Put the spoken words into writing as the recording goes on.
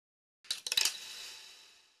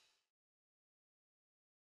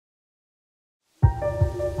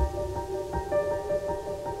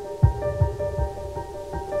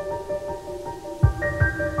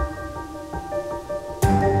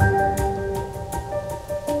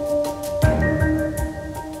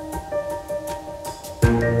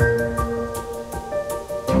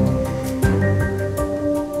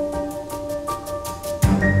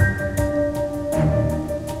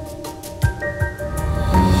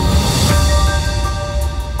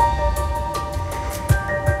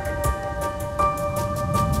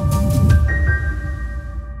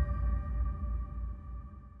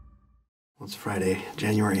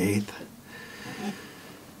8th.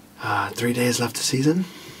 3 days left of season,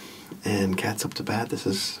 and Kat's up to bat. This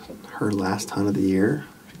is her last hunt of the year.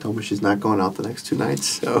 She told me she's not going out the next 2 nights,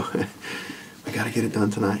 so we got to get it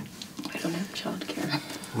done tonight. I don't have childcare.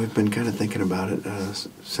 We've been kind of thinking about it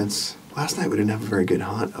since last night. We didn't have a very good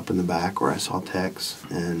hunt up in the back where I saw Tex,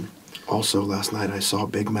 and also last night I saw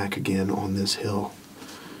Big Mac again on this hill.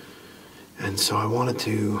 And so I wanted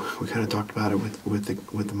to, we kind of talked about it with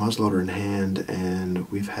the muzzleloader in hand, and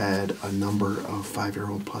we've had a number of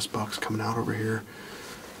 5-year-old plus bucks coming out over here.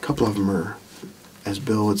 A couple of them are, as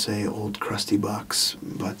Bill would say, old crusty bucks,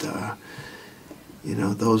 but you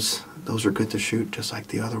know, those are good to shoot just like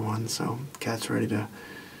the other ones. So Kat's ready to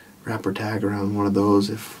wrap her tag around one of those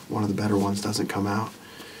if one of the better ones doesn't come out.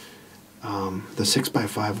 The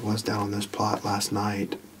 6x5 was down on this plot last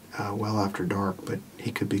night, well after dark, but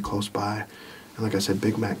he could be close by. And like I said,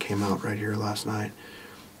 Big Mac came out right here last night.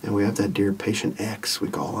 And we have that deer, Patient X, we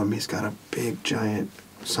call him. He's got a big, giant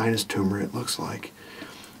sinus tumor, it looks like.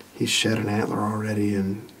 He's shed an antler already,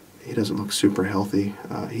 and he doesn't look super healthy.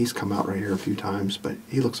 He's come out right here a few times, but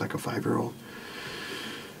he looks like a 5-year-old,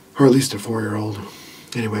 or at least a 4-year-old.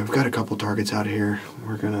 Anyway, we've got a couple targets out here.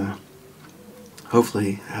 We're going to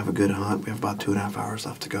hopefully have a good hunt. We have about 2.5 hours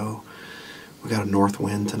left to go. We got a north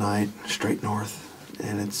wind tonight, straight north,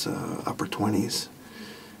 and it's upper 20s,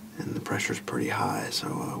 and the pressure's pretty high.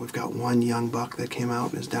 So we've got one young buck that came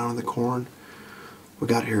out and is down in the corn. We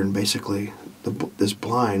got here, and basically this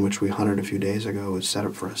blind, which we hunted a few days ago, is set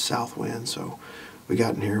up for a south wind. So we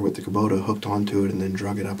got in here with the Kubota hooked onto it and then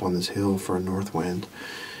drug it up on this hill for a north wind.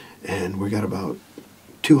 And we got about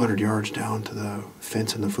 200 yards down to the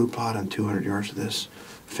fence in the food plot and 200 yards to this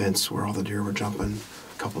fence where all the deer were jumping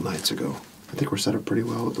a couple nights ago. I think we're set up pretty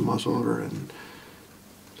well with the muzzleloader, and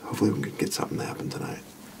hopefully we can get something to happen tonight.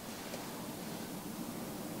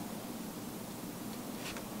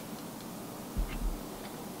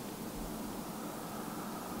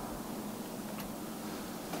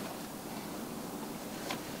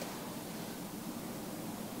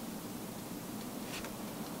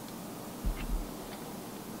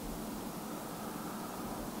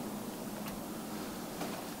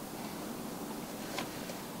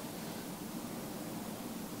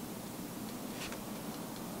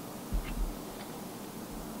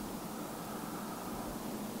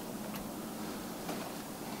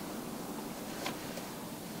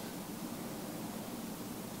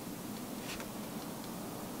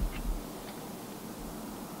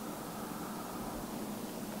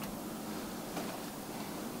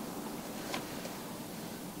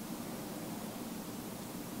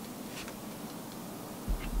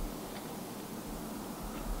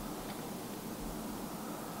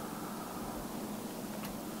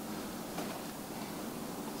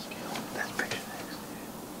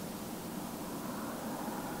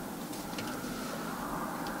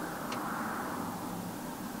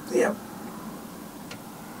 Yep.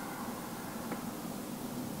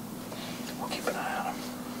 We'll keep an eye on him.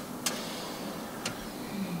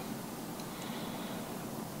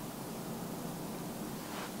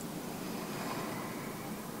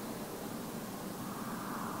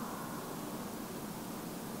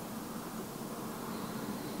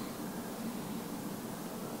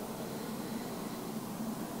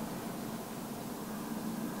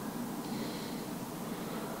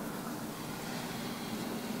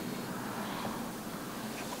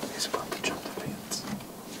 He's about to jump the fence.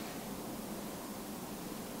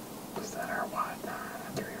 Is that our wide 9,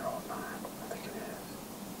 a 3-year-old 9? I think it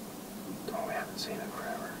is. Oh, we haven't seen it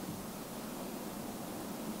forever.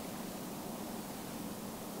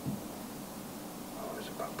 Oh, there's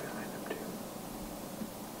a buck behind him too.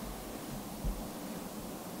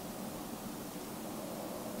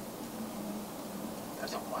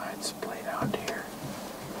 There's a wide splayed out deer.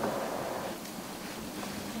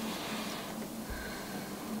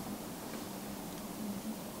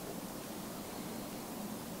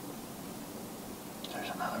 There's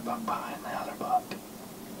another buck behind the other buck.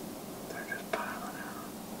 They're just piling out.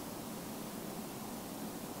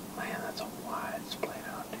 Man, that's a wide splayed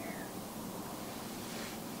out deer.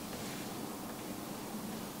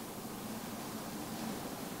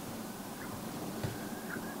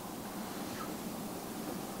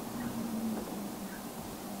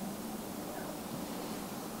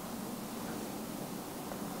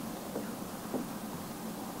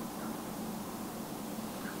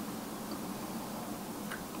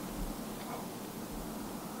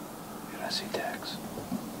 I see Tex.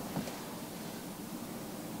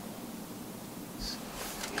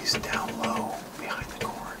 He's down low behind the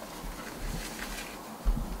corn.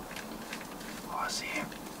 Oh, I see him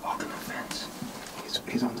walking the fence.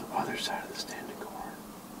 He's on the other side of the standing corn.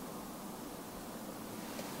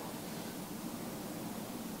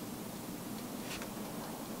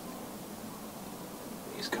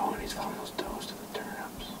 going. He's following those does to the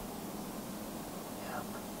turnips. Yep.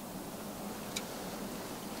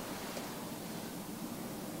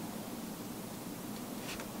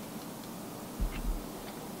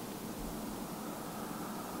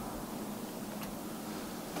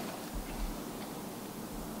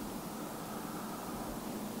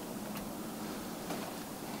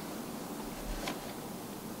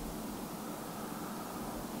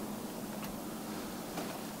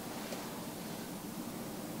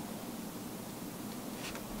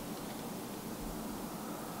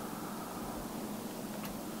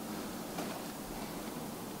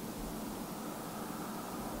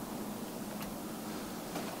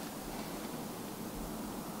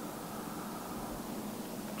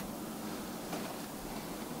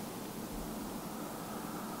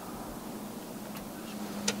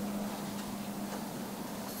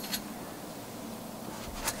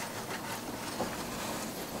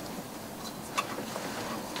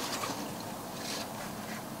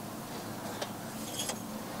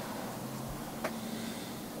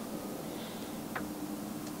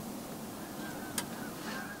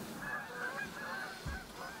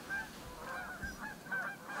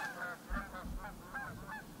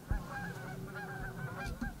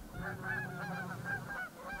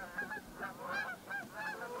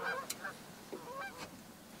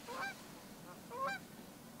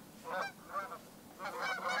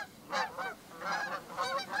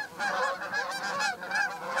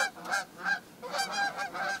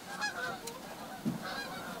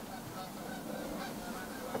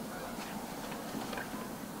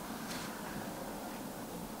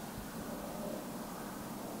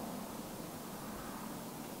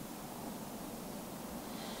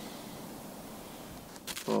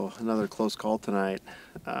 Well, another close call tonight.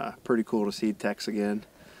 Pretty cool to see Tex again.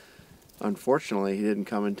 Unfortunately, he didn't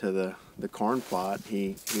come into the corn plot.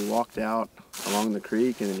 He walked out along the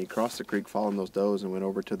creek, and then he crossed the creek following those does and went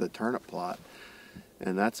over to the turnip plot.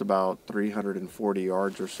 And that's about 340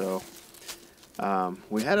 yards or so.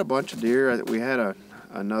 We had a bunch of deer. We had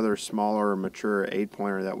another smaller, mature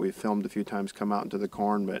 8-pointer that we filmed a few times come out into the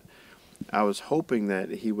corn, but I was hoping that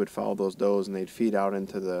he would follow those does and they'd feed out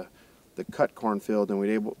into the cut cornfield, and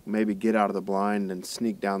we'd maybe get out of the blind and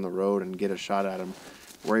sneak down the road and get a shot at him.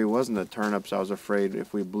 Where he was in the turnips, I was afraid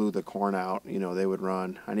if we blew the corn out, you know, they would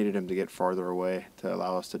run. I needed him to get farther away to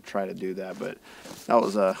allow us to try to do that, but that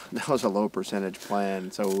was a low percentage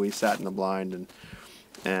plan. So we sat in the blind,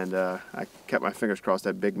 and I kept my fingers crossed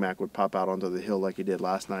that Big Mac would pop out onto the hill like he did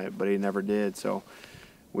last night, but he never did. So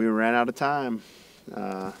we ran out of time.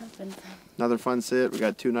 Another fun sit. We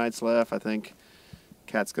got 2 nights left. I think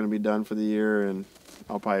Kat's going to be done for the year, and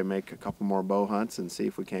I'll probably make a couple more bow hunts and see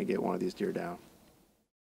if we can't get one of these deer down.